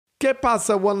¿Qué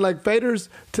pasa, one-leg faders?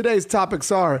 Today's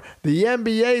topics are the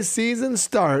NBA season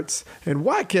starts and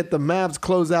why can't the Mavs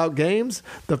close out games?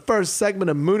 The first segment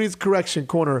of Mooney's Correction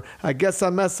Corner. I guess I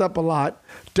mess up a lot.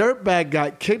 Dirtbag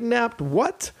got kidnapped.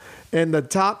 What? And the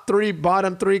top three,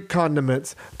 bottom three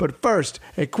condiments. But first,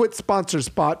 a quick sponsor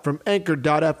spot from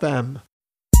Anchor.fm.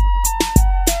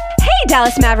 Hey,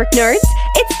 Dallas Maverick nerds.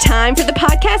 It's time for the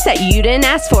podcast that you didn't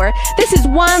ask for. This is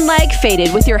One Leg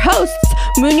Faded with your hosts,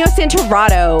 Munoz and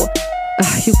Torado.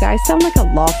 You guys sound like a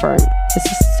law firm. This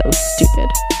is so stupid.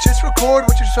 Just record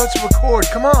what you're supposed to record.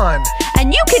 Come on.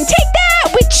 And you can take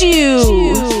that with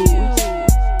you.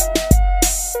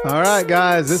 All right,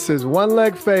 guys, this is One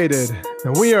Leg Faded,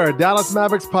 and we are a Dallas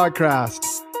Mavericks podcast.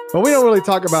 But we don't really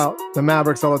talk about the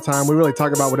Mavericks all the time. We really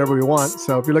talk about whatever we want.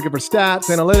 So if you're looking for stats,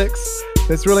 analytics,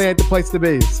 this really ain't the place to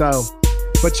be. So,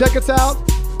 but check us out.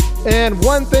 And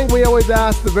one thing we always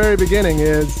ask at the very beginning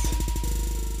is,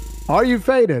 are you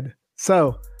faded?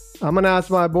 So I'm going to ask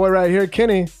my boy right here,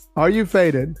 Kenny, are you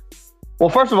faded? Well,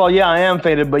 first of all, yeah, I am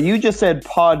faded, but you just said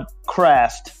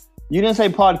podcast. You didn't say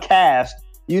podcast.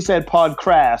 You said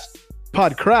podcast.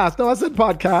 Podcast? No, I said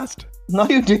podcast. No,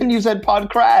 you didn't. You said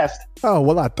podcast. Oh,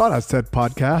 well, I thought I said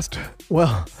podcast.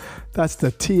 Well, that's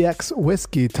the TX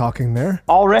whiskey talking there.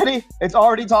 Already? It's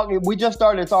already talking. We just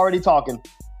started. It's already talking.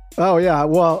 Oh, yeah.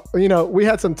 Well, you know, we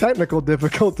had some technical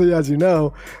difficulty, as you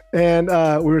know, and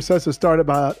we were supposed to start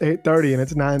about 8:30 and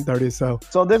it's 9:30.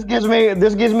 So this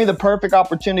gives me the perfect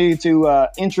opportunity to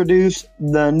introduce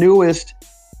the newest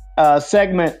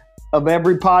segment of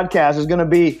every podcast. Is going to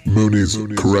be Mooney's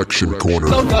Correction Corner.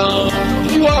 So dumb,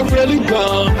 you are really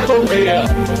dumb, for real.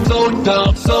 So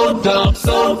dumb, so dumb,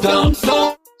 so dumb,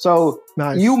 So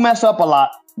nice. You mess up a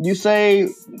lot. You say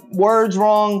words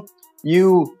wrong.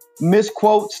 You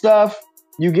misquote stuff.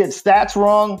 You get stats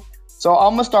wrong. So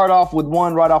I'm gonna start off with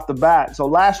one right off the bat. So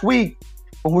last week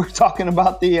when we were talking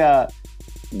about the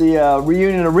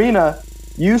Reunion Arena,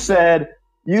 you said,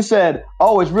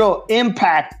 oh, it's real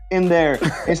impact in there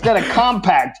instead of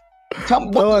compact. Tell me,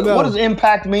 what does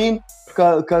impact mean?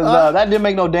 Because that didn't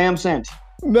make no damn sense.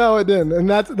 No, it didn't. And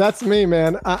that's me,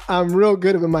 man. I'm real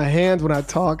good with my hands when I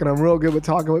talk, and I'm real good with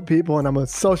talking with people, and I'm a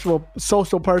social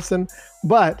person.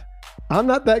 But I'm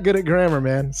not that good at grammar,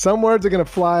 man. Some words are going to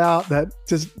fly out that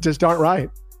just aren't right.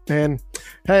 And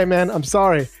hey, man, I'm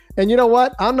sorry. And you know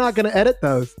what? I'm not going to edit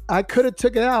those. I could have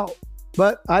took it out,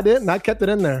 but I didn't. I kept it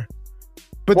in there.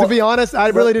 But to be honest, I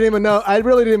really didn't even know. I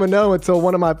really didn't even know until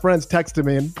one of my friends texted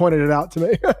me and pointed it out to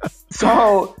me.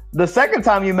 So the second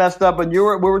time you messed up, and we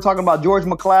were talking about George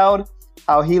McCloud,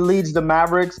 how he leads the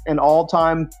Mavericks in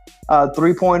all-time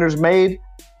three-pointers made.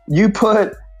 You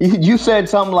said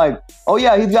something like, "Oh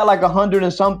yeah, he's got like 100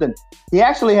 and something." He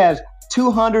actually has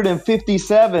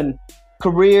 257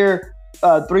 career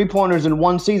three-pointers in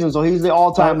one season, so he's the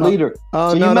all-time leader.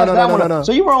 So you messed that one up.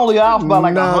 So you were only off by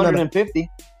like 150.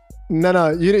 No,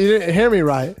 you didn't hear me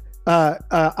right.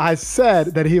 I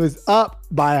said that he was up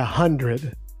by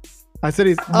 100. I said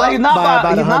he's up by about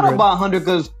 100. He's not up by 100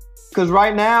 because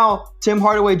right now Tim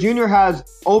Hardaway Jr. has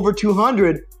over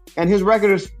 200 and his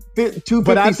record is 257.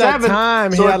 But at that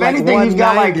time, so he if had anything, like he's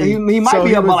got like he might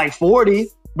be up by like 40,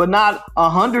 but not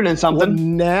 100 and something. Well,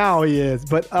 now he is.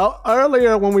 But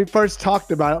earlier when we first talked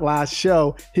about it last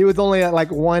show, he was only at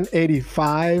like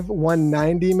 185,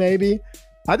 190 maybe.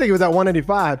 I think he was at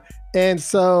 185. And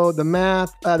so the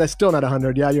math, that's still not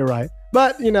 100. Yeah, you're right.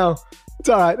 But, you know, it's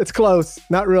all right. It's close.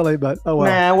 Not really, but oh well.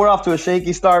 Man, we're off to a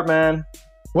shaky start, man.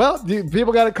 Well,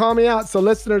 people got to call me out. So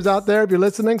listeners out there, if you're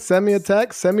listening, send me a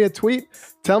text, send me a tweet.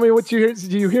 Tell me what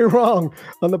you hear wrong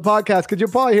on the podcast, because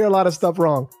you'll probably hear a lot of stuff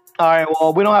wrong. All right,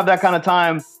 well, we don't have that kind of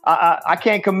time. I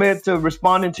can't commit to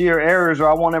responding to your errors or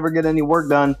I won't ever get any work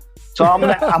done. So I'm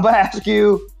gonna ask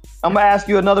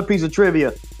you another piece of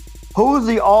trivia. Who's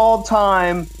the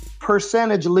all-time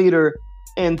percentage leader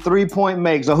in three-point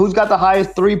make? So who's got the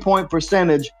highest three-point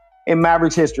percentage in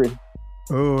Mavericks history?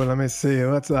 Oh, let me see.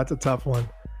 That's a tough one.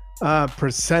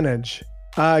 Percentage.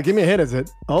 Give me a hit. Is it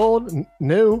old,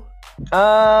 new?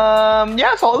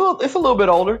 Yeah, so it's a little bit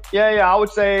older. Yeah. I would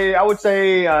say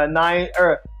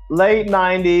late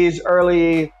 90s,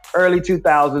 early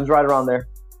 2000s, right around there.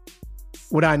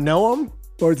 Would I know him,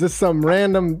 or is this some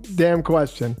random damn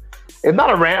question? It's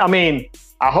not a random. I mean,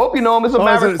 I hope you know him. It's a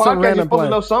Mavericks podcast. You're supposed to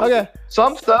know something. Okay.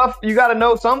 Some stuff. You got to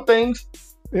know some things.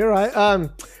 You're right.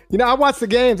 You know, I watch the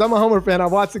games. I'm a Homer fan. I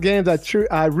watch the games.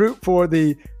 I root for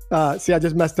the. See, I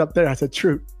just messed up there. I said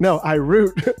true. No, I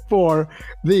root for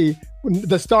the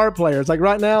star players. Like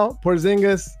right now,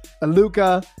 Porzingis,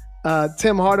 Luka,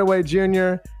 Tim Hardaway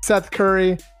Jr., Seth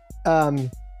Curry,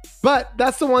 But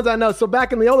that's the ones I know. So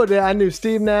back in the older day, I knew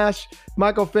Steve Nash,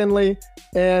 Michael Finley,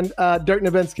 and Dirk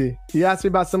Nowitzki. You asked me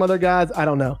about some other guys, I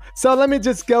don't know. So let me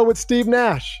just go with Steve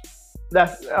Nash.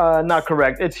 That's not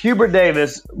correct. It's Hubert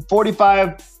Davis,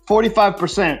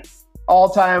 45%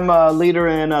 all-time leader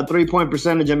in three-point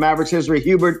percentage in Mavericks history.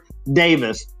 Hubert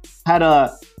Davis had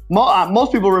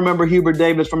most people remember Hubert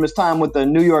Davis from his time with the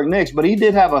New York Knicks, but he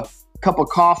did have a cup of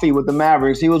coffee with the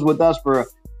Mavericks. He was with us for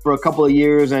a couple of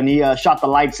years, and he shot the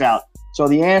lights out. So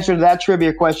the answer to that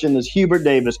trivia question is Hubert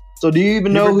Davis. So do you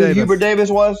even know who Hubert Davis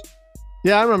was?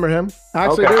 Yeah, I remember him. I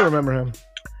actually do remember him.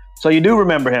 So you do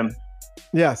remember him?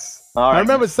 Yes. All right. I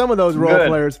remember some of those role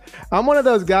players. I'm one of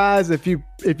those guys, if you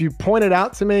point it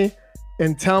out to me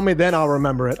and tell me, then I'll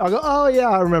remember it. I'll go, oh, yeah,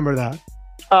 I remember that.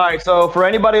 All right, so for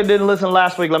anybody who didn't listen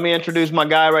last week, let me introduce my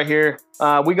guy right here.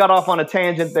 We got off on a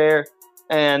tangent there,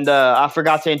 and I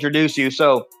forgot to introduce you.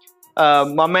 So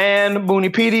my man,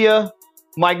 Moonipedia,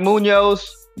 Mike Munoz,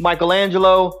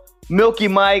 Michelangelo, Milky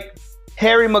Mike,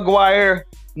 Harry Maguire,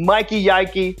 Mikey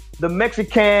Yikey, the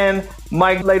Mexican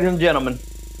Mike, ladies and gentlemen.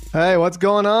 Hey, what's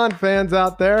going on, fans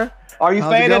out there? Are you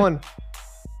How's it faded? going?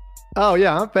 Oh,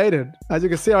 yeah, I'm faded. As you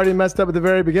can see, I already messed up at the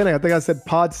very beginning. I think I said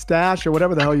pod stash or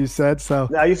whatever the hell you said. So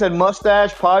Now you said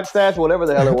mustache, pod stash, whatever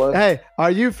the hell it was. Hey,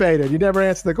 are you faded? You never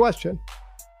answered the question.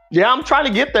 Yeah, I'm trying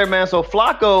to get there, man. So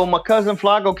Flacco, my cousin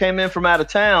Flacco came in from out of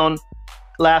town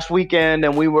last weekend,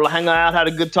 and we were hanging out, had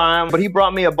a good time. But he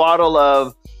brought me a bottle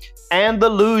of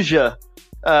Andalusia,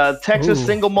 Texas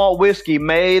single malt whiskey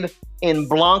made in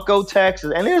Blanco,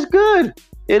 Texas. And it's good.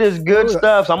 It is good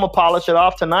stuff. So I'm going to polish it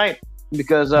off tonight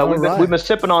because we've been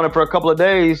sipping on it for a couple of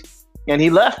days. And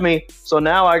he left me, so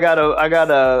now I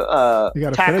gotta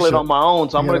tackle it on my own.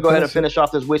 So I'm gonna go ahead and finish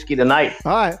off this whiskey tonight.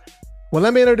 All right. Well,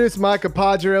 let me introduce my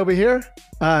compadre over here,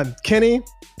 Kenny,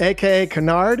 aka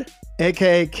Kennard,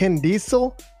 aka Ken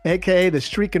Diesel, aka the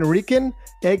Streakin' Rican,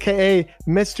 aka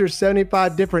Mr.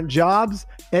 75 Different Jobs,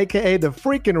 aka the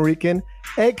Freakin' Rican,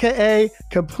 aka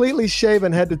completely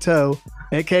shaven head to toe,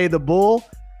 aka the Bull,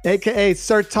 aka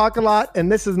Sir Talk a Lot,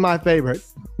 and this is my favorite,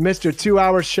 Mr. 2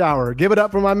 Hour Shower. Give it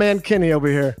up for my man Kenny over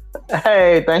here.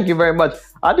 Hey, thank you very much.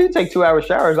 I do take 2 hour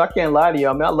showers. I can't lie to you.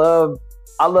 I mean,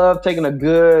 I love taking a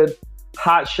good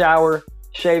hot shower,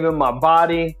 shaving my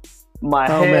body, my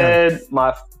head,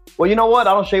 well, you know what?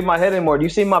 I don't shave my head anymore. Do you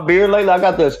see my beard lately? I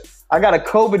got a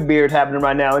COVID beard happening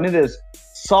right now, and it is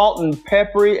salt and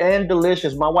peppery and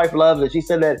delicious. My wife loves it. She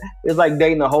said that it's like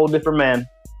dating a whole different man.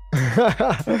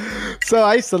 So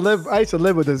I used to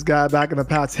live with this guy back in the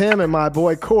past. Him and my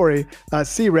boy Corey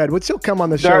C-Red, which he'll come on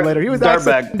the show later. He was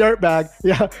Dirtbag.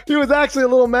 Yeah, he was actually a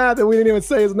little mad that we didn't even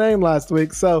say his name last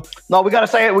week. So no, we gotta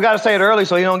say it. We gotta say it early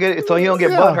so he don't get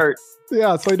butt hurt.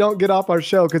 Yeah, so he don't get off our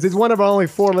show because he's one of our only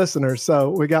 4 listeners. So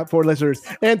we got 4 listeners,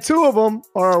 and 2 of them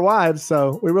are our wives.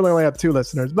 So we really only have 2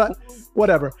 listeners. But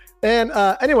whatever. And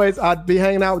anyways, I'd be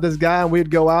hanging out with this guy, and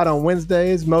we'd go out on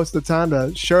Wednesdays most of the time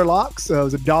to Sherlock's. So it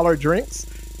was $1 drinks.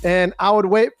 And I would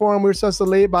wait for him. We were supposed to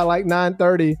leave by like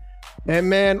 9:30. And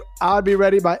man, I'd be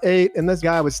ready by 8. And this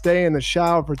guy would stay in the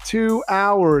shower for 2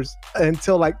 hours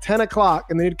until like 10 o'clock.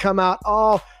 And then he'd come out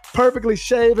all perfectly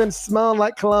shaven, smelling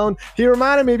like cologne. He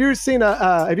reminded me, have you ever seen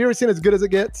As Good as It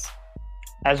Gets?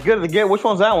 As Good as It Gets? Which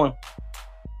one's that one?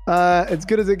 As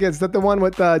Good as It Gets. Is that the one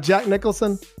with Jack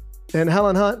Nicholson and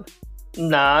Helen Hunt?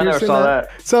 Nah, I never saw that.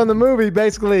 So in the movie,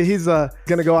 basically, he's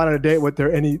gonna go out on a date with her,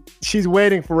 and she's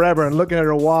waiting forever and looking at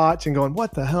her watch and going,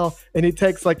 "What the hell?" And he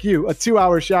takes a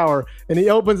 2-hour shower, and he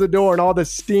opens the door, and all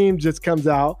this steam just comes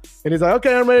out, and he's like,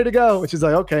 "Okay, I'm ready to go." And she's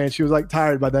like, "Okay," and she was like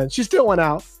tired by then. She still went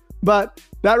out, but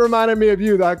that reminded me of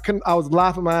you. That I was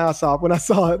laughing my ass off when I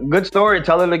saw it. Good story.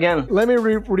 Tell it again. Let me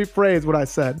rephrase what I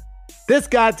said. This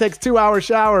guy takes 2-hour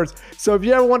showers, so if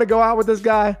you ever want to go out with this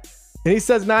guy, and he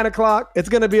says 9 o'clock, it's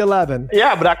going to be 11.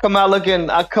 Yeah, but I come out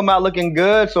looking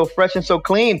good, so fresh and so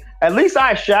clean. At least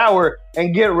I shower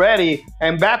and get ready.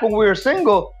 And back when we were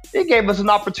single, it gave us an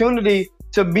opportunity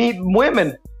to meet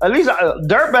women. At least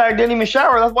Dirtbag didn't even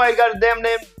shower. That's why he got a damn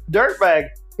name Dirtbag.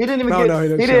 He didn't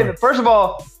even he didn't. First of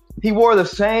all, he wore the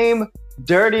same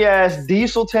dirty ass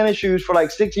diesel tennis shoes for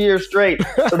like 6 years straight.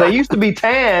 So they used to be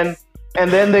tan, and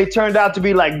then they turned out to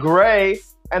be like gray.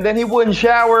 And then he wouldn't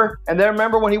shower. And then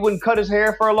remember when he wouldn't cut his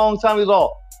hair for a long time? He was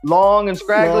all long and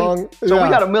scraggly. So we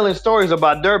got a million stories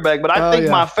about Dirtbag. But I think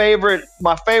my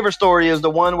favorite story is the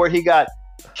one where he got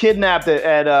kidnapped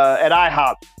at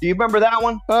IHOP. Do you remember that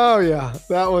one? Oh, yeah.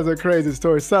 That was a crazy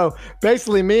story. So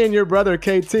basically, me and your brother,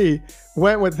 KT,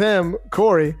 went with him,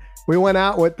 Corey. We went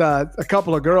out with a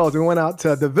couple of girls. We went out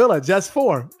to the Village, just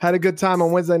 4. Had a good time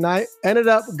on Wednesday night. Ended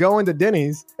up going to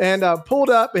Denny's and pulled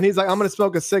up. And he's like, "I'm going to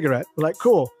smoke a cigarette." We're like,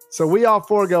 cool. So we all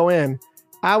 4 go in.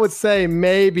 I would say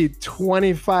maybe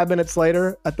 25 minutes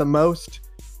later at the most,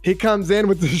 he comes in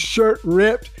with his shirt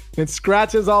ripped and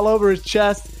scratches all over his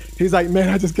chest. He's like, man,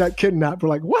 I just got kidnapped. We're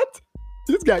like, what?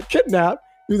 You just got kidnapped?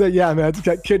 He's like, yeah, man, I just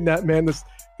got kidnapped, man. This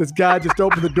guy just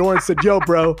opened the door and said, yo,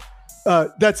 bro,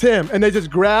 that's him. And they just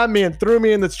grabbed me and threw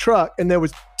me in this truck. And there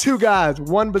was there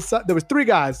was three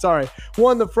guys, sorry.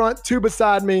 One in the front, two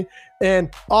beside me.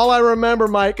 And all I remember,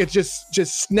 Mike, is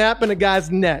just snapping a guy's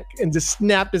neck and just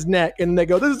snapped his neck. And they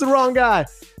go, this is the wrong guy.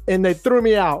 And they threw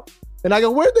me out. And I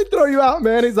go, where'd they throw you out,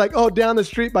 man? He's like, oh, down the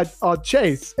street by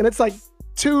Chase. And it's like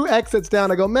 2 exits down.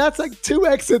 I go, man, it's like 2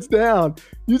 exits down.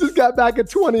 You just got back in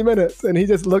 20 minutes. And he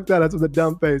just looked at us with a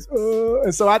dumb face.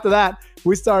 And so after that,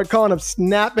 we started calling him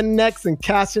snapping necks and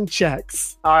cashing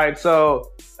checks. All right,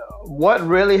 so what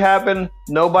really happened,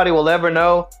 nobody will ever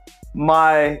know.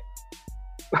 My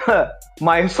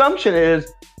assumption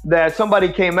is that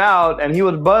somebody came out and he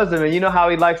was buzzing, and you know how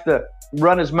he likes to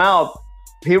run his mouth.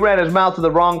 He ran his mouth to the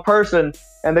wrong person,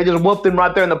 and they just whooped him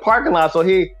right there in the parking lot. So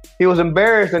he was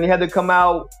embarrassed, and he had to come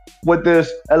out with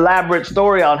this elaborate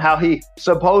story on how he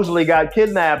supposedly got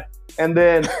kidnapped, and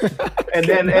then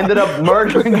ended up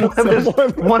murdering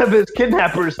one of his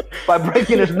kidnappers by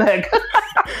breaking his neck.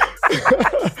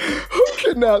 Who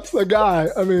kidnaps a guy?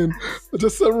 I mean,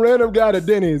 just some random guy to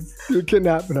Denny's. You're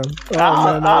kidnapping him.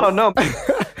 I don't know.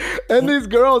 And these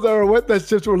girls that were with us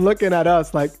just were looking at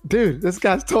us like, dude, this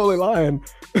guy's totally lying.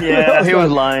 Yeah, he was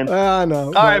lying. I know.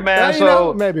 All right, man.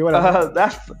 So maybe whatever.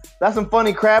 That's some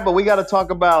funny crap, but we got to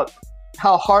talk about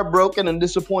how heartbroken and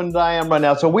disappointed I am right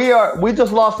now. So we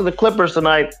just lost to the Clippers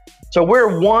tonight. So we're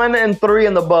 1-3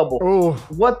 in the bubble. Ooh,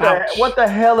 what the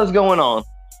hell is going on?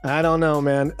 I don't know,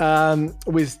 man.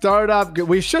 We started off good.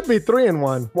 We should be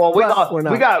 3-1. Well,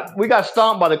 we got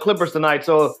stomped by the Clippers tonight.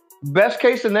 So best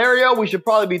case scenario, we should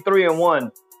probably be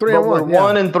 3-1. 3-1. We're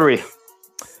 1-3.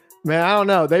 Man, I don't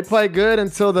know. They played good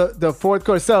until the fourth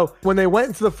quarter. So when they went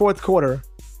into the fourth quarter,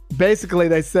 basically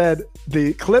they said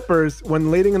the Clippers, when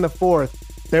leading in the fourth,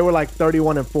 they were like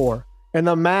 31-4, and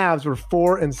the Mavs were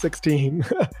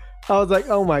 4-16. I was like,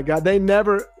 oh my God, they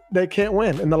can't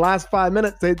win. In the last 5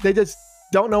 minutes, they just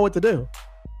don't know what to do.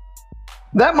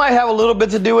 That might have a little bit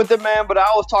to do with it, man, but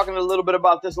I was talking a little bit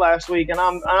about this last week, and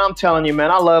I'm telling you, man,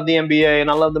 I love the NBA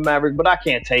and I love the Mavericks, but I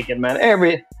can't take it, man.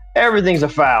 Everything's a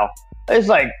foul. It's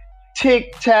like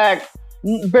tic-tac,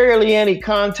 barely any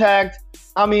contact.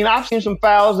 I mean, I've seen some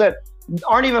fouls that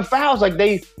aren't even fouls. Like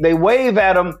they wave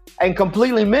at them and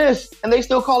completely miss, and they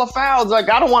still call a foul. It's like,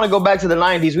 I don't want to go back to the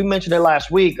 90s. We mentioned it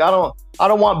last week. I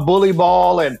don't want bully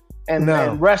ball and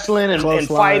wrestling and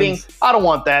fighting. I don't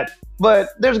want that. But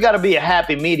there's got to be a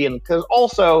happy medium, because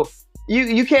also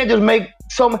you can't just make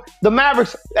the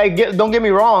Mavericks. Don't get me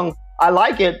wrong, I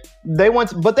like it. They went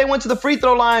to the free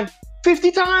throw line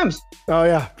 50 times. Oh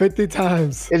yeah, 50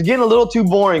 times. It's getting a little too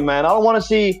boring, man. I don't want to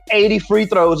see 80 free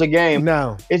throws a game.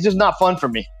 No, it's just not fun for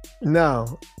me.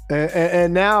 No,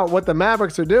 and now what the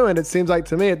Mavericks are doing, it seems like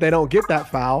to me, if they don't get that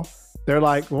foul, they're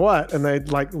like, what? And they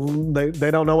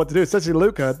don't know what to do. Especially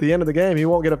Luka, at the end of the game, he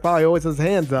won't get a foul. He always has his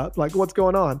hands up. Like, what's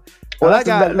going on? Well,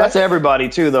 that's everybody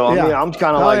too, though. Yeah. I mean, I'm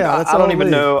kind of I don't even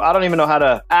know how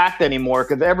to act anymore,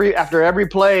 because after every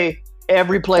play,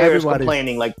 every player is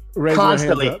complaining, like,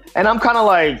 constantly. And I'm kind of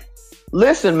like,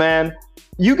 listen, man,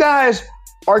 you guys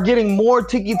are getting more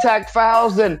ticky-tack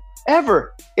fouls than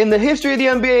ever. In the history of the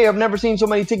NBA, I've never seen so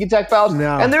many ticky-tack fouls,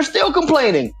 and they're still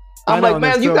complaining. I'm like,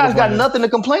 man, you guys got nothing to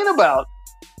complain about.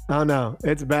 Oh, no,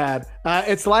 it's bad.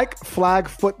 It's like flag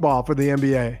football for the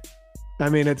NBA. I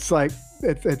mean, it's like,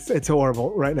 it's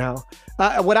horrible right now.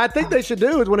 What I think they should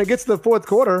do is when it gets to the fourth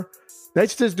quarter, they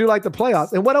should just do like the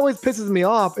playoffs. And what always pisses me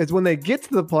off is when they get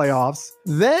to the playoffs,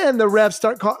 then the refs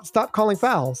stop calling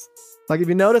fouls. Like, if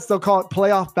you notice, they'll call it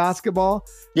playoff basketball,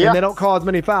 and they don't call as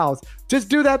many fouls. Just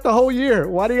do that the whole year.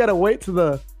 Why do you got to wait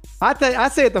to I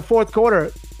say at the fourth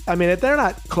quarter, I mean, if they're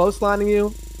not close-lining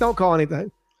you, don't call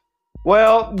anything.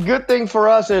 Well, good thing for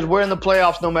us is we're in the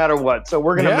playoffs no matter what, so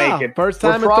we're going to make it. First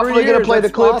time we're probably going to play the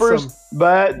Clippers,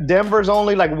 but Denver's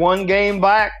only like one game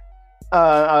back.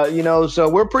 So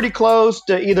we're pretty close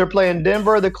to either playing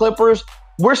Denver or the Clippers.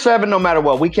 We're 7 no matter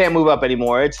what. We can't move up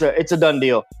anymore. It's a done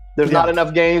deal. There's not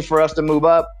enough games for us to move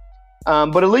up.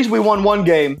 But at least we won one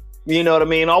game. You know what I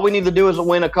mean? All we need to do is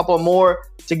win a couple more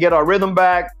to get our rhythm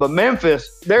back. But Memphis,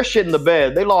 they're shit in the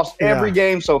bed. They lost every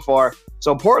game so far.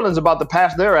 So Portland's about to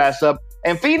pass their ass up.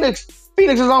 And Phoenix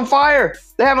is on fire.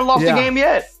 They haven't lost a game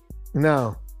yet.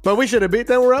 No. But we should have beat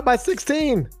them. We're up by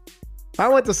 16. I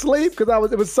went to sleep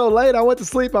because it was so late. I went to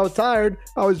sleep. I was tired.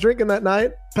 I was drinking that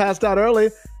night. Passed out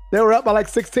early. They were up by like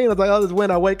 16. I was like, oh, this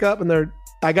win. I wake up and they're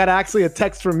I got actually a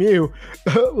text from you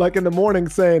like in the morning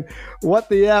saying, what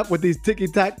the F with these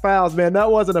ticky-tack fouls, man?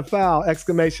 That wasn't a foul, ! So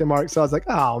I was like,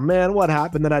 oh, man, what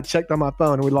happened? Then I checked on my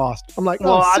phone and we lost. I'm like,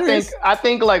 well, oh, I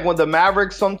think like when the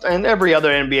Mavericks, and every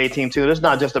other NBA team too, it's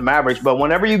not just the Mavericks, but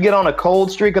whenever you get on a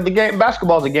cold streak of the game,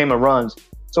 basketball is a game of runs.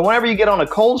 So whenever you get on a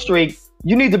cold streak,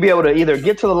 you need to be able to either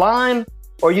get to the line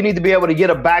or you need to be able to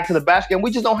get it back to the basket. And we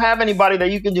just don't have anybody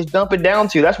that you can just dump it down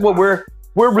to. That's what we're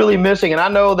really missing. And I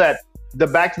know that the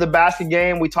back to the basket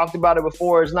game, we talked about it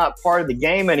before, is not part of the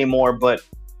game anymore, but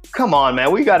come on,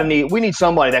 man, we need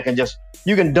somebody that can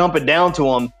you can dump it down to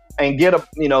them and get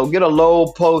a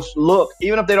low post look.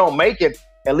 Even if they don't make it,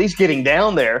 at least getting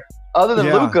down there. Other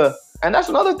than Luka, and that's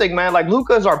another thing, man, like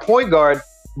Luka is our point guard,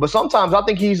 but sometimes I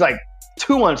think he's like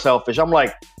too unselfish. I'm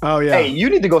like, oh yeah, hey, you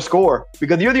need to go score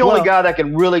because you're the only guy that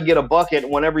can really get a bucket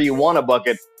whenever you want a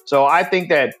bucket. So I think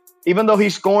that even though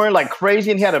he's scoring like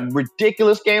crazy and he had a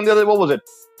ridiculous game the other, what was it,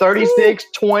 36,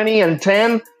 20, and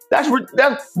 10? That's what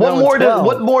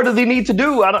more does he need to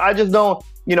do? I just don't,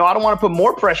 I don't want to put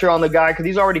more pressure on the guy because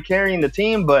he's already carrying the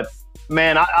team. But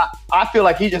man, I feel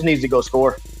like he just needs to go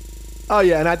score. Oh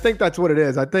yeah, and I think that's what it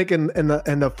is. I think in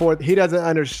the fourth, he doesn't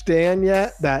understand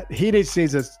yet that he needs to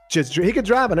just he could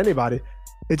drive on anybody.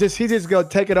 He just go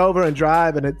take it over and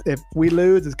drive, and if we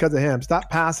lose, it's because of him.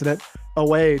 Stop passing it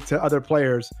away to other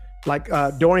players. Like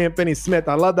Dorian Finney-Smith.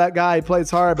 I love that guy. He plays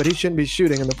hard, but he shouldn't be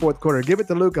shooting in the fourth quarter. Give it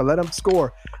to Luka. Let him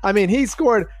score. I mean, he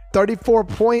scored 34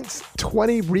 points,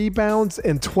 20 rebounds,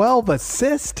 and 12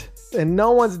 assists. And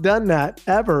no one's done that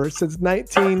ever since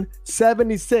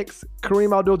 1976.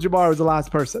 Kareem Abdul-Jabbar was the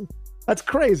last person. That's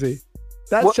crazy.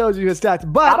 That shows you his stats.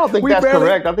 But I don't think that's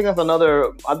correct. I think that's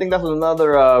another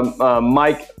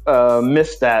Mike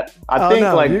misstat.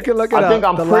 You can look it up.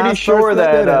 I'm pretty sure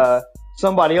that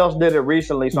somebody else did it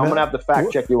recently, so I'm gonna have to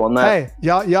fact check you on that. Hey,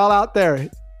 y'all out there,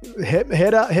 hit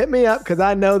me up because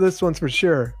I know this one's for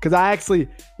sure. Because I actually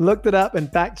looked it up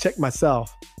and fact checked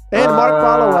myself. And Mark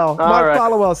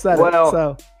Followell said it.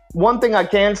 So one thing I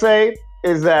can say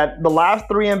is that the last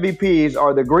 3 MVPs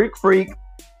are the Greek Freak,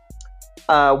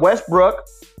 Westbrook,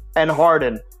 and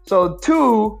Harden. So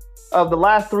 2 of the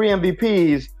last 3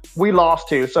 MVPs we lost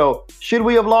to. So should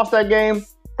we have lost that game?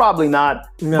 Probably not.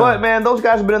 No. But, man, those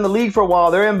guys have been in the league for a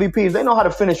while. They're MVPs. They know how to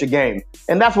finish a game.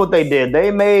 And that's what they did. They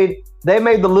made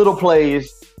the little plays,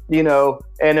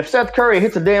 and if Seth Curry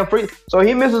hits a damn so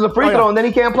he misses a free throw and then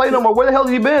he can't play no more. Where the hell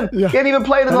has he been? Yeah. He ain't even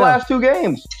played in the last 2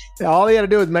 games. Yeah, all he had to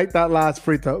do is make that last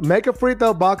free throw. Make a free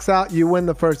throw, box out, you win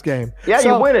the first game. Yeah,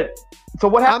 you win it. So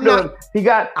what happened to him? He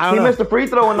missed a free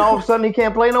throw and all of a sudden he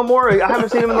can't play no more. I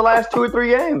haven't seen him in the last 2 or 3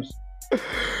 games.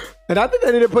 And I think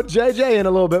they need to put JJ in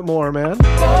a little bit more, man.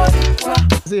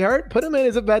 Is he hurt? Put him in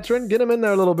as a veteran. Get him in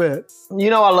there a little bit. I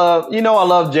love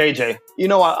JJ.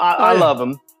 I love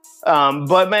him.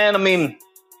 But man, I mean,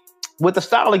 with the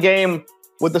style of game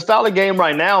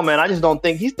right now, man, I just don't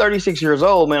think he's 36 years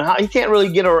old, man. He can't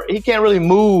really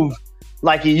move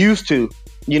like he used to.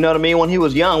 You know what I mean? When he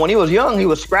was young, he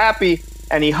was scrappy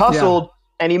and he hustled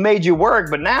and he made you work.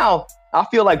 But now I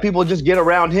feel like people just get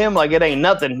around him like it ain't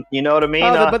nothing. You know what I mean?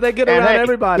 But they get around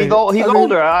everybody. He's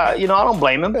older. I don't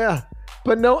blame him. Yeah.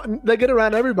 But no, they get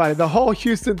around everybody. The whole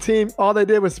Houston team, all they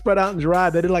did was spread out and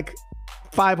drive. They did like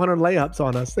 500 layups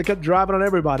on us. They kept driving on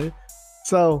everybody.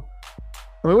 So,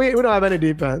 I mean, we don't have any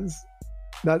defense.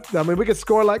 We could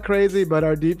score like crazy, but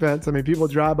our defense, I mean, people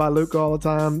drive by Luka all the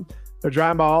time. They're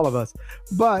driving by all of us.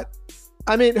 But,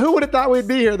 I mean, who would have thought we'd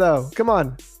be here, though? Come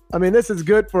on. I mean, this is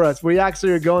good for us. We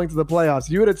actually are going to the playoffs.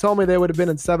 You would have told me they would have been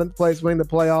in 7th place winning the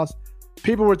playoffs.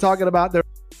 People were talking about their...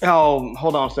 Oh,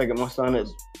 hold on a second. My son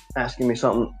is asking me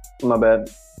something. My bad.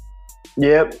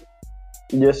 Yep.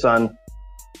 Yes, son.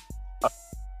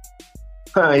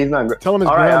 He's not great. Tell him it's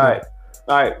all right.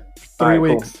 3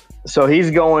 weeks. Cool. So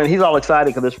he's all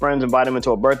excited because his friends invited him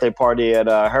to a birthday party at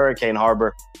Hurricane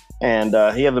Harbor. And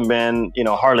he hasn't been,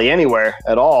 hardly anywhere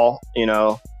at all,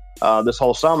 this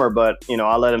whole summer. But,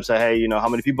 I let him say, hey, how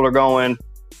many people are going?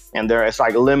 And it's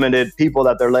like limited people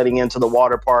that they're letting into the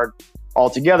water park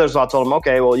altogether. So I told him,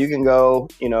 okay, well, you can go,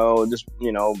 just,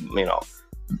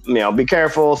 be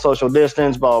careful, social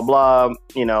distance, blah, blah,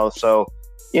 blah, so,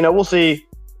 we'll see.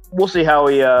 We'll see how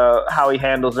he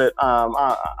handles it.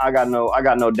 I got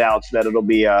no doubts that it'll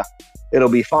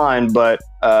be fine. But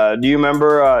do you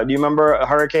remember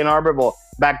Hurricane Harbor? Well,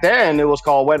 back then it was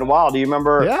called Wet and Wild. Do you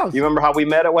remember? Yeah. Do you remember how we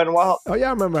met at Wet and Wild? Oh yeah, I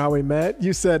remember how we met.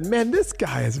 You said, "Man, this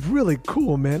guy is really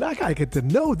cool, man. I gotta get to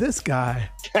know this guy."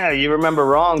 Yeah, you remember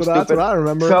wrong. So that's what I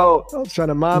remember. So I was trying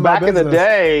to mind my business. Back in the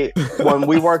day when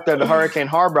we worked at Hurricane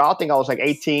Harbor, I think I was like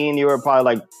 18. You were probably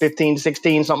like 15,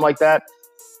 16, something like that.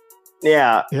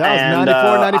 Yeah. Yeah, it was and 94,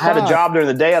 I had a 95. job during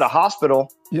the day at a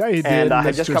hospital. Yeah, you did. And I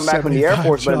had just come back from the Air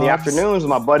Force, but in the afternoons,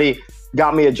 my buddy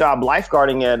got me a job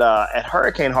lifeguarding at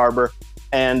Hurricane Harbor.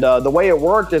 And the way it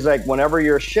worked is like whenever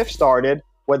your shift started,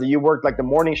 whether you worked like the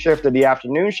morning shift or the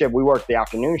afternoon shift, we worked the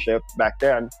afternoon shift back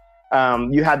then.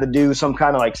 You had to do some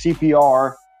kind of like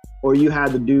CPR, or you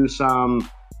had to do some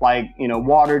like,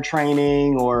 water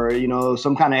training, or,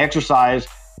 some kind of exercise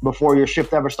before your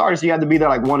shift ever started. So you had to be there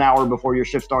like 1 hour before your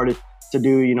shift started to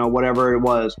do, whatever it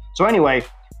was. So anyway,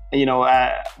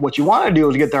 what you want to do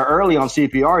is get there early on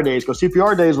CPR days, because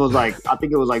CPR days was like, I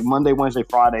think it was like Monday, Wednesday,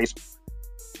 Fridays.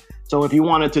 So if you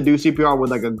wanted to do CPR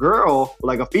with like a girl,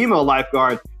 like a female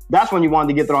lifeguard, that's when you wanted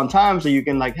to get there on time. So you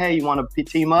can like, hey, you want to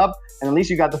team up? And at least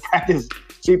you got to practice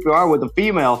CPR with a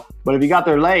female. But if you got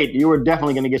there late, you were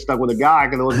definitely going to get stuck with a guy,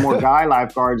 because there was more guy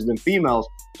lifeguards than females.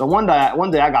 So one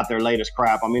day I got there late as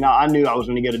crap. I mean, I knew I was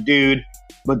going to get a dude.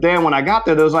 But then when I got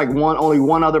there was like only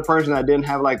one other person that didn't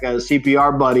have like a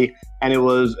CPR buddy. And it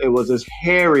was this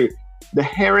the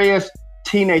hairiest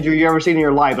teenager you ever seen in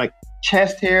your life. Like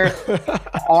chest hair,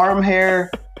 arm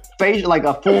hair, face, like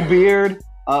a full beard,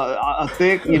 a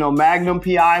thick, Magnum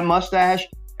PI mustache.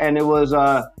 And it was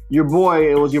your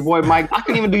boy Mike. I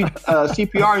couldn't even do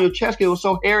CPR on your chest because it was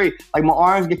so hairy. Like my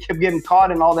arms kept getting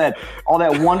caught in all that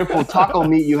wonderful taco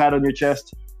meat you had on your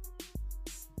chest.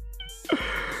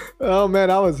 Oh man,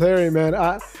 I was hairy, man.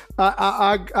 I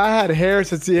had hair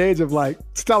since the age of like,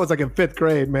 I was like in 5th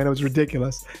grade, man. It was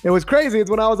ridiculous. It was crazy.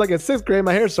 It's when I was like in 6th grade,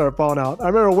 my hair started falling out. I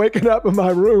remember waking up in my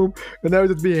room and there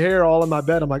would just be hair all in my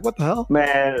bed. I'm like, what the hell?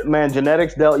 Man,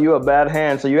 genetics dealt you a bad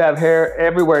hand. So you have hair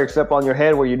everywhere except on your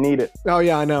head where you need it. Oh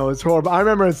yeah, I know. It's horrible. I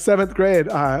remember in 7th grade,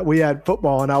 we had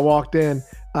football and I walked in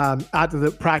after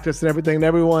the practice and everything. And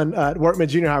everyone at Workman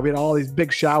Junior High, we had all these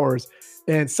big showers.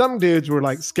 And some dudes were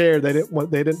like scared. They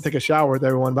didn't take a shower with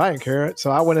everyone, but I didn't care. So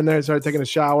I went in there and started taking a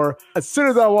shower. As soon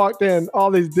as I walked in,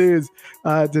 all these dudes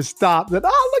just stopped. And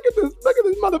look at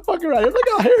this motherfucker right here. Look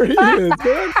how hairy he is,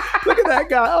 man. Look at that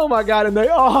guy. Oh my God. And they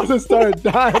all just started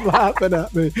dying laughing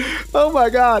at me. Oh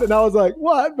my God. And I was like,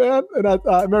 what, man? And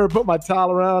I remember putting my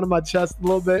towel around my chest a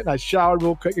little bit and I showered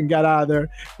real quick and got out of there.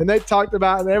 And they talked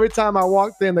about it. And every time I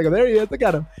walked in, they go, there he is. Look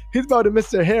at him. He's about to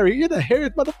Mr. Harry. You're the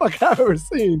hairiest motherfucker I've ever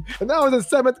seen. And that was in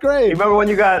 7th grade. You remember when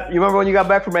you got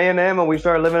back from A&M and we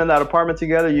started living in that apartment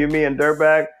together, you, me, and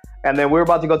Dirtbag, and then we were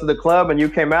about to go to the club and you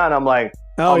came out and I'm like,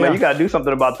 oh man, you got to do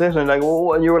something about this. And like,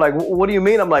 well, and you were like, what do you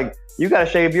mean? I'm like, you got to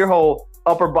shave your whole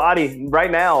upper body right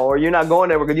now or you're not going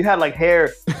there, because you had like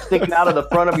hair sticking out of the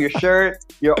front of your shirt.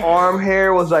 Your arm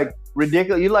hair was like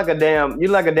ridiculous. You're like a damn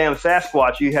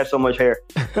Sasquatch. You had so much hair.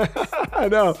 I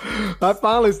know. I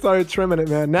finally started trimming it,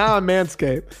 man. Now I'm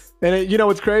Manscaped. And you know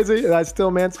what's crazy? I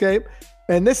still Manscaped.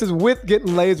 And this is with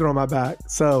getting laser on my back.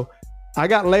 So I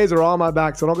got laser on my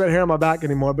back, so I don't get hair on my back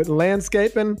anymore. But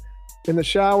landscaping in the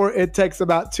shower, it takes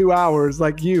about 2 hours,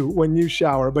 like you when you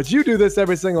shower. But you do this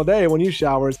every single day when you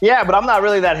shower. Yeah, but I'm not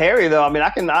really that hairy though. I mean,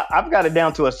 I've got it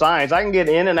down to a science. I can get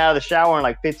in and out of the shower in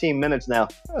like 15 minutes now.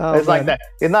 Oh, it's like that.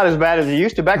 It's not as bad as it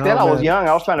used to. Back then I was man. young.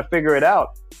 I was trying to figure it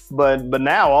out. But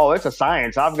now, it's a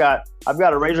science. I've got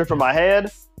a razor for my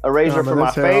head, a razor for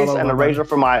my face, and a razor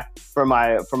for my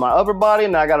upper body,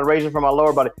 and I got a razor for my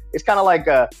lower body. It's kind of like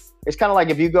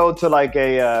if you go to like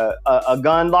a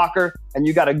gun locker and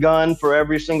you got a gun for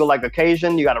every single like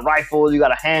occasion. You got a rifle, you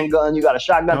got a handgun, you got a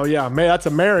shotgun. Oh yeah, man, that's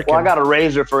American. Well, I got a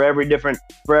razor for every different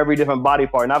body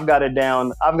part, and I've got it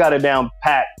down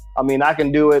pat. I mean, I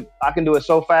can do it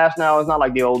so fast now. It's not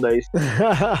like the old days.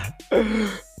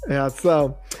 Yeah.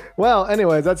 So, well,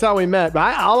 anyways, that's how we met.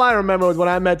 But all I remember was when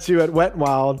I met you at Wet n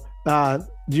Wild.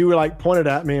 You were like pointed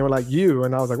at me and were like, you,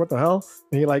 and I was like, what the hell?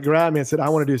 And he like grabbed me and said, I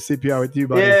want to do CPR with you,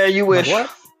 buddy. Yeah, you wish. Like,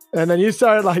 what? And then you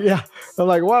started like, yeah. I'm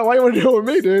like, why you want to do it with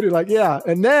me, dude? You're like, yeah.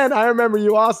 And then I remember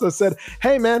you also said,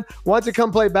 hey man, why don't you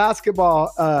come play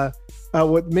basketball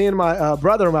with me and my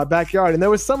brother in my backyard? And there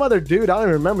was some other dude. I don't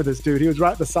even remember this dude. He was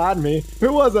right beside me.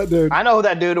 Who was that dude? I know who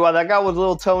that dude was. That guy was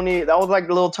Little Tony. That was like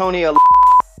Little Tony.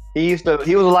 He was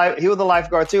a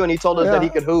lifeguard too, and he told us that he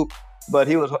could hoop. But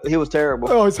he was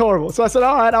terrible. Oh, it's horrible. So I said,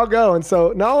 all right, I'll go. And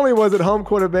so not only was it home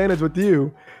court advantage with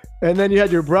you, and then you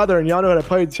had your brother and y'all know how to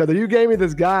play each other. You gave me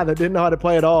this guy that didn't know how to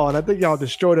play at all. And I think y'all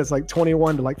destroyed us like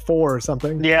 21 to like 4 or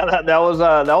something. Yeah, that was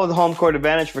home court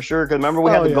advantage for sure. Because remember,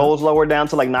 we had the goals lowered down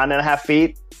to like 9.5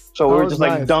 feet. So we were just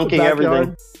like dunking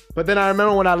everything. But then I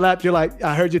remember when I left, you're like,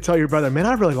 I heard you tell your brother, man,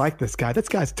 I really like this guy. This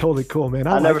guy's totally cool, man.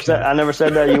 I never said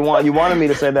that. You wanted me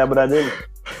to say that, but I didn't.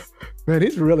 Man,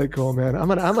 he's really cool, man. I'm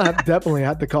gonna definitely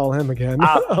have to call him again.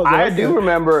 I do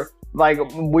remember, like,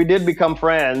 we did become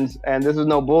friends, and this is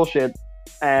no bullshit.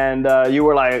 And you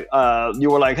were like,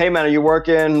 hey man, are you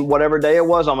working whatever day it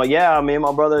was? I'm like, yeah, me and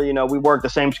my brother, we work the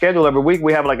same schedule every week.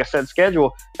 We have like a set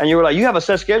schedule. And you were like, you have a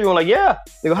set schedule? I'm like, yeah.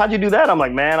 They go, how'd you do that? I'm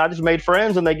like, man, I just made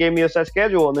friends and they gave me a set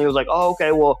schedule. And he was like, oh,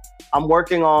 okay, well, I'm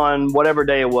working on whatever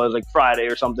day it was, like Friday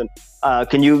or something.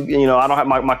 Can you, I don't have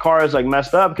my car is like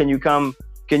messed up. Can you come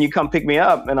pick me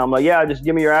up? And I'm like, yeah, just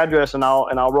give me your address and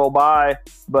I'll roll by.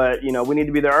 But, we need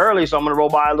to be there early. So I'm going to roll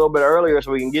by a little bit earlier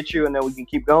so we can get you and then we can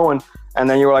keep going. And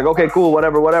then you were like, okay, cool,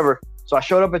 whatever. So I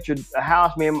showed up at your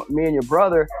house, me and your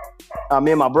brother,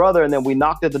 me and my brother, and then we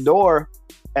knocked at the door.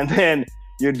 And then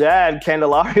your dad,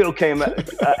 Candelario, came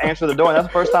answer the door. And that's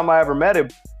the first time I ever met him.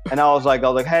 And I was like,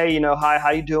 hey, hi,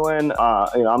 how you doing?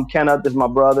 I'm Kenneth, this is my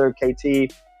brother,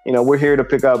 KT. We're here to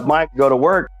pick up Mike, go to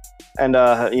work. And,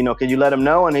 can you let him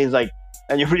know? And he's like,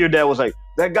 and your dad was like,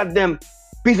 that goddamn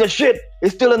piece of shit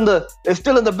is still in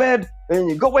the bed. And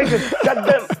you go wake his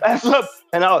goddamn ass up.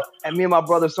 And me and my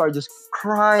brother started just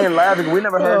crying, laughing. We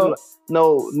never heard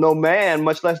no man,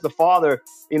 much less the father,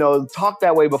 talk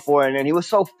that way before. And then he was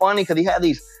so funny because he had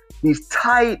these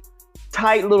tight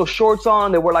little shorts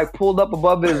on that were like pulled up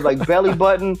above his like belly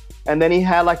button. And then he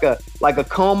had like a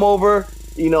comb over,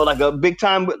 like a big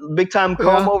time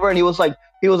comb over. And he was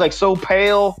like so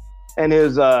pale, and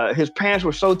his pants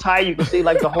were so tight you could see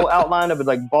like the whole outline of his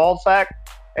like ball sack.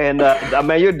 And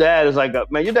man, your dad's like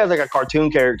a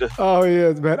cartoon character. Oh, he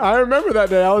is, man. I remember that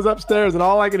day. I was upstairs, and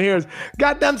all I could hear is,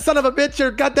 "Goddamn son of a bitch!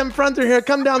 Your goddamn friends are here.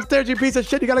 Come downstairs, you piece of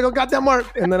shit. You gotta go goddamn work."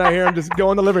 And then I hear him just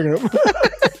go in the living room.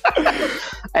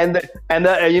 And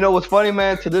what's funny,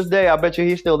 man? To this day, I bet you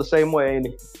he's still the same way, ain't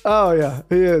he? Oh yeah,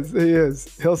 he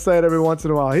is. He'll say it every once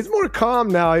in a while. He's more calm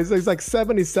now. He's like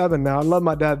 77 now. I love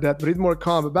my dad to death, but he's more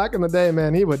calm. But back in the day,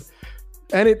 man, he would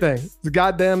anything.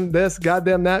 Goddamn this,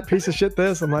 goddamn that, piece of shit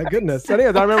this. I'm like, goodness.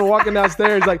 Anyways, I remember walking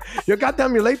downstairs like, you're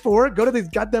late for work. Go to these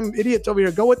goddamn idiots over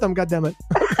here. Go with them, goddamn it.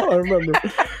 I remember.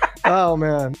 Oh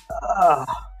man. All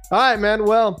right, man.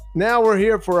 Well, now we're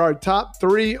here for our top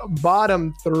 3,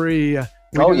 bottom 3.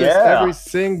 We do this every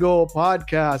single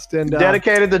podcast, and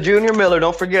dedicated to Junior Miller.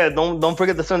 Don't forget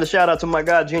to send a shout out to my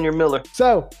guy Junior Miller.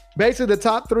 So basically, the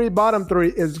top 3, bottom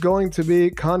 3 is going to be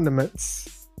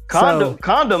condiments.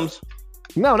 Condoms?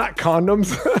 No, not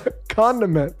condoms.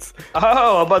 Condiments.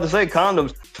 Oh, I'm about to say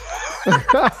condoms.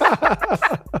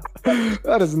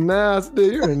 That is nasty.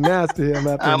 You're nasty.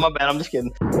 My bad. I'm just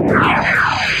kidding.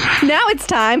 Now it's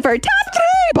time for top 3,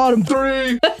 bottom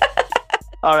 3.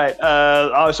 All right.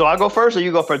 So I go first, or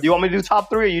you go first? Do you want me to do top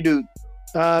 3, or you do?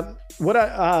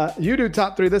 You do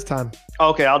top 3 this time.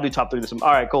 Okay, I'll do top 3 this time.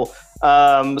 All right, cool.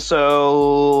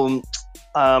 So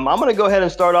I'm gonna go ahead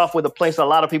and start off with a place a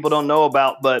lot of people don't know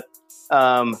about, but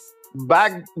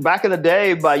back in the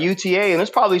day by UTA, and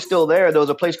it's probably still there. There was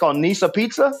a place called Nisa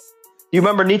Pizza. You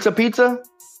remember Nisa Pizza?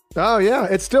 Oh yeah,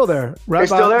 it's still there. Right,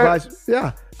 it's still there.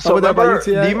 Yeah. So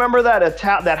do you remember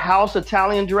that house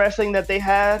Italian dressing that they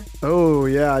had? Oh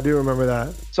yeah, I do remember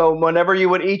that. So whenever you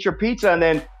would eat your pizza, and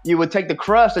then you would take the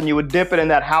crust and you would dip it in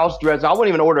that house dressing. I wouldn't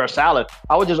even order a salad.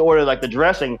 I would just order like the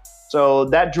dressing. So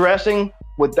that dressing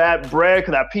with that bread,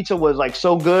 because that pizza was like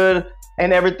so good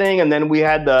and everything. And then we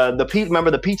had the pizza. Remember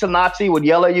the pizza Nazi would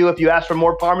yell at you if you asked for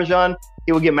more Parmesan.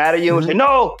 He would get mad at you and say,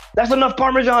 "No, that's enough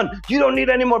Parmesan. You don't need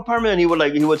any more Parmesan." He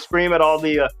would scream at all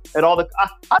the.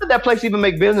 How did that place even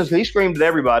make business? He screamed at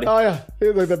everybody. Oh yeah,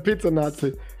 he was like the pizza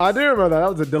Nazi. I do remember that. That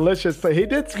was a delicious place. He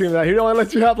did scream that. He only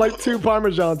let you have like 2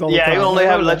 Parmesans all the time. Yeah, he only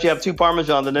let you have 2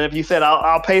 Parmesans, and then if you said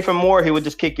I'll pay for more, he would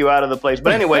just kick you out of the place.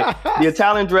 But anyway, the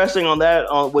Italian dressing on that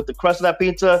with the crust of that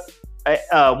pizza,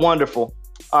 wonderful.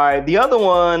 All right, the other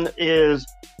one is.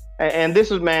 And this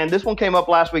one came up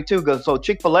last week too, because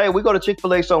Chick-fil-A, we go to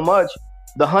Chick-fil-A so much.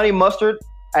 The honey mustard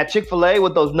at Chick-fil-A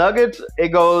with those nuggets, it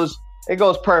goes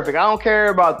perfect. I don't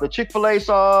care about the Chick-fil-A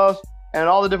sauce and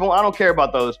all the different. I don't care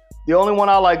about those. The only one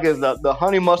I like is the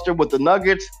honey mustard with the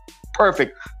nuggets.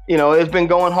 Perfect. It's been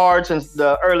going hard since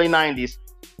the early 90s.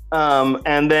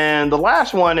 And then the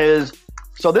last one is,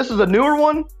 so this is a newer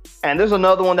one, and there's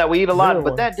another one that we eat a lot,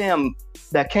 but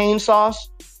that cane sauce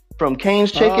from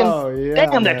Cane's Chicken. Oh, yeah,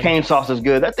 damn, that cane sauce is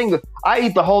good. That thing, I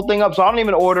eat the whole thing up, so I don't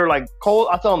even order like cold.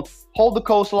 I tell them, hold the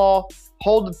coleslaw,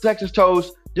 hold the Texas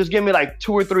toast, just give me like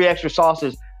 2 or 3 extra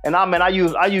sauces. And I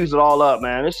use it all up,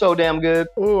 man. It's so damn good.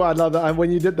 Oh, I love that. When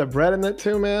you did the bread in it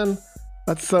too, man.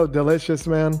 That's so delicious,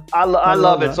 man. I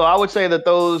love it. That. So I would say that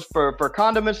those, for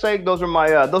condiments' sake, those are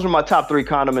my top 3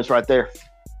 condiments right there.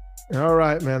 All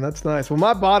right, man. That's nice. Well,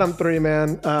 my bottom 3,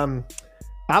 man.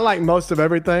 I like most of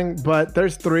everything, but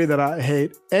there's 3 that I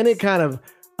hate. Any kind of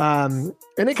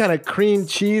cream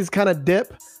cheese kind of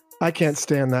dip, I can't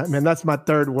stand that, man. That's my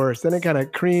 3rd worst. Any kind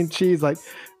of cream cheese, like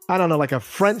I don't know, like a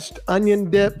French onion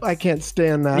dip. I can't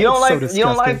stand that. You don't It's like so you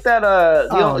don't like disgusting.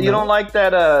 that you don't like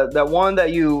that one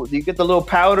that you get the little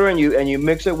powder and you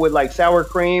mix it with like sour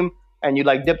cream and you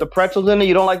like dip the pretzels in it.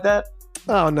 You don't like that?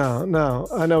 Oh no.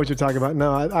 I know what you're talking about.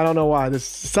 No, I don't know why. There's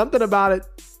something about it.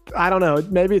 I don't know.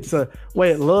 Maybe it's the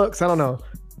way it looks. I don't know.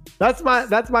 That's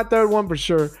my third one for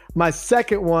sure. My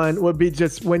second one would be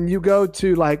just when you go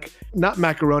to like not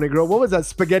Macaroni Grill. What was that?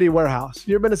 Spaghetti Warehouse.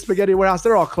 You ever been to Spaghetti Warehouse?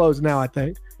 They're all closed now, I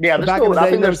think. Yeah, But there's back in still, the I day,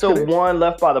 think there there's still was- one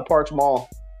left by the Parks Mall.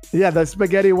 Yeah, the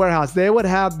Spaghetti Warehouse. They would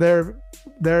have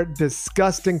their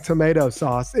disgusting tomato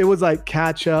sauce. It was like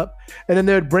ketchup, and then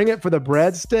they would bring it for the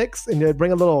breadsticks, and they'd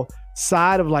bring a little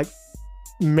side of like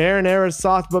marinara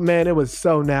sauce. But man, it was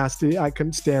so nasty. I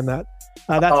couldn't stand that.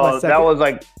 That's my second.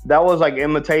 that was like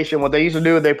imitation. What they used to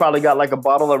do, they probably got like a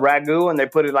bottle of ragu and they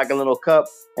put it like a little cup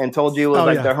and told you it was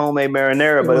like their homemade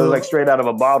marinara, but it was like straight out of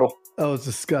a bottle. That was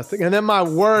disgusting. And then my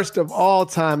worst of all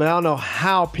time, and I don't know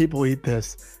how people eat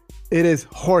this, it is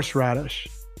horseradish.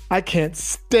 I can't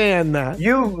stand that.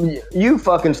 You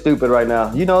fucking stupid right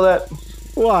now. You know that?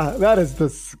 Why? That is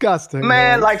disgusting.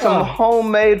 Man, like some Oh.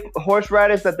 homemade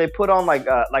horseradish that they put on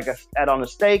on a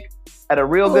steak at a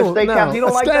real good steakhouse. You don't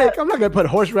a like steak? that? I'm not gonna put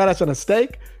horseradish on a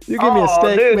steak. You give me a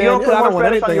steak, dude, man. you don't put I don't want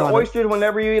horseradish on anything your on it. oysters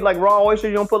whenever you eat like raw oysters.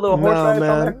 You don't put a little No, horseradish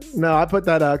on there. man. No, I put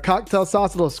that cocktail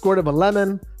sauce, a little squirt of a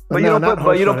lemon. But you don't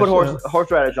put horseradish.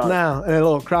 horseradish on it. No, and a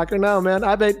little cracker. No, man.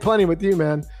 I've ate plenty with you,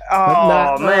 man.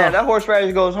 Oh man, that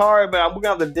horseradish goes hard, man. We're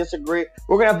gonna have to disagree.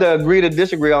 We're gonna have to agree to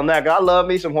disagree on that. 'Cause I love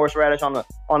me some horseradish on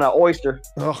an oyster.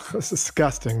 Oh, it's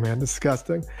disgusting, man.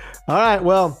 Disgusting. All right,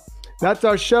 well, that's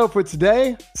our show for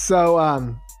today. So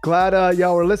glad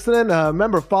y'all were listening.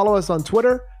 Remember, follow us on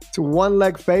Twitter to One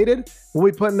Leg Faded.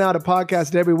 We'll be putting out a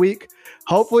podcast every week.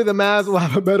 Hopefully, the Mavs will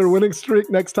have a better winning streak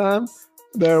next time.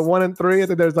 They're 1-3. I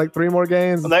think there's like 3 more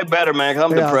games. They better, man. 'Cause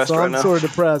I'm depressed so right I'm now. sort of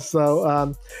depressed.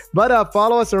 So, but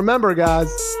follow us. And remember, guys,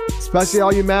 especially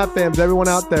all you Mav fans, everyone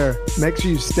out there, make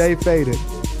sure you stay faded.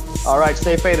 All right,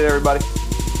 stay faded, everybody.